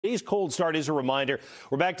Today's cold start is a reminder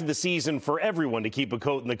we're back to the season for everyone to keep a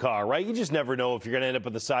coat in the car, right? You just never know if you're going to end up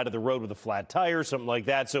on the side of the road with a flat tire or something like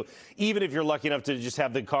that. So even if you're lucky enough to just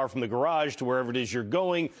have the car from the garage to wherever it is you're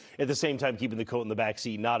going, at the same time keeping the coat in the back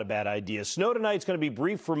seat, not a bad idea. Snow tonight's going to be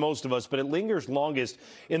brief for most of us, but it lingers longest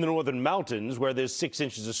in the northern mountains where there's 6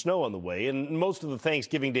 inches of snow on the way. And most of the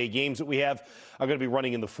Thanksgiving Day games that we have are going to be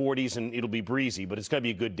running in the 40s, and it'll be breezy, but it's going to be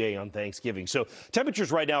a good day on Thanksgiving. So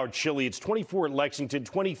temperatures right now are chilly. It's 24 at Lexington,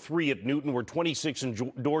 23 at Newton. We're 26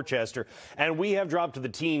 in Dorchester, and we have dropped to the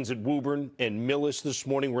teens at Woburn and Millis this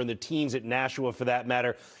morning. We're in the teens at Nashua, for that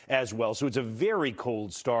matter, as well. So it's a very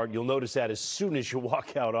cold start. You'll notice that as soon as you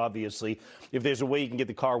walk out, obviously. If there's a way you can get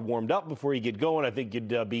the car warmed up before you get going, I think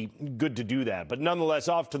it'd be good to do that. But nonetheless,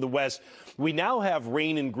 off to the west, we now have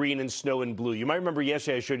rain in green and snow in blue. You might remember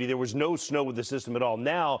yesterday I showed you there was no snow with the system at all.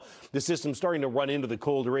 Now the system's starting to run into the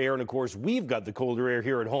colder air, and of course we've got the colder air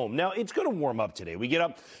here at home. Now it's going to warm up today. We get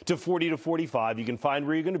up to 40 to 45. You can find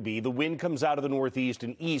where you're going to be. The wind comes out of the northeast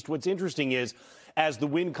and east. What's interesting is as the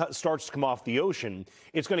wind starts to come off the ocean,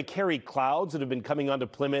 it's going to carry clouds that have been coming onto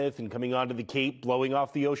Plymouth and coming onto the Cape, blowing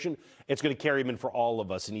off the ocean. It's going to carry them in for all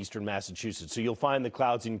of us in eastern Massachusetts. So you'll find the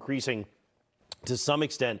clouds increasing to some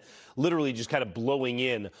extent, literally just kind of blowing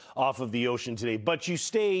in off of the ocean today. But you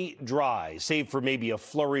stay dry, save for maybe a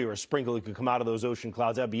flurry or a sprinkle that could come out of those ocean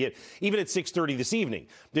clouds. That'd be it. Even at 6:30 this evening,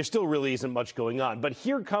 there still really isn't much going on. But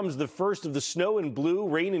here comes the first of the snow and blue,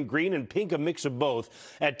 rain and green and pink, a mix of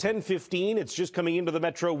both. At 10:15, it's just coming into the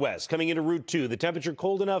Metro West, coming into Route 2. The temperature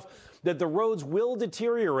cold enough that the roads will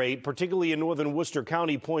deteriorate, particularly in northern Worcester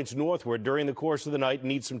County, points northward during the course of the night and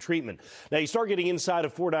need some treatment. Now, you start getting inside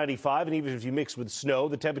of 495, and even if you mix with snow,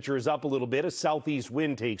 the temperature is up a little bit. A southeast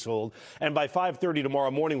wind takes hold. And by 5:30 tomorrow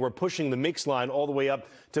morning, we're pushing the mix line all the way up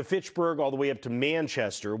to Fitchburg, all the way up to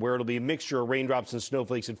Manchester, where it'll be a mixture of raindrops and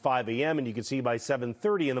snowflakes at 5 a.m. And you can see by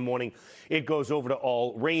 7:30 in the morning, it goes over to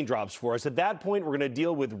all raindrops for us. At that point, we're going to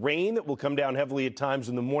deal with rain that will come down heavily at times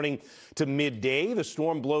in the morning to midday. The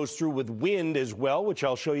storm blows through with wind as well, which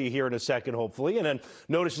I'll show you here in a second, hopefully. And then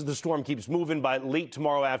notice as the storm keeps moving, by late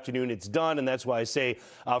tomorrow afternoon, it's done. And that's why I say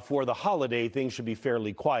for the holiday, things should be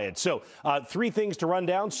fairly quiet. So 3 things to run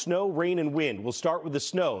down: snow, rain, and wind. We'll start with the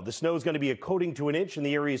snow. The snow is going to be a coating to an inch in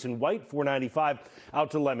the areas in white, 495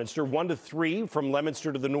 out to Leominster, 1 to 3 from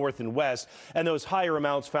Leominster to the north and west. And those higher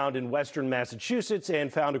amounts found in western Massachusetts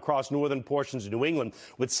and found across northern portions of New England,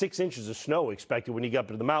 with 6 inches of snow expected when you get up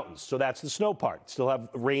to the mountains. So that's the snow part. Still have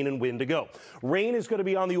rain and wind to go. Rain is going to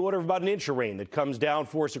be on the order of about an inch of rain that comes down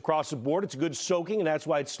for us across the board. It's a good soaking, and that's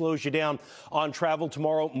why it slows you down on travel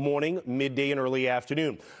tomorrow morning, midday, and early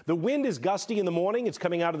afternoon. The wind is gusty in the morning. It's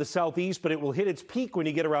coming out of the southeast, but it will hit its peak when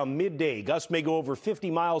you get around midday. Gusts may go over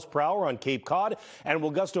 50 miles per hour on Cape Cod and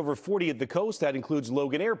will gust over 40 at the coast. That includes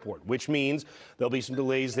Logan Airport, which means there'll be some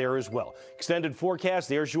delays there as well. Extended forecast.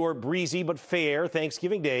 There's your breezy but fair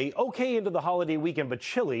Thanksgiving Day. Okay into the holiday weekend, but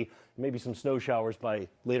chilly. Maybe some snow showers by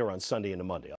later on Sunday into Monday.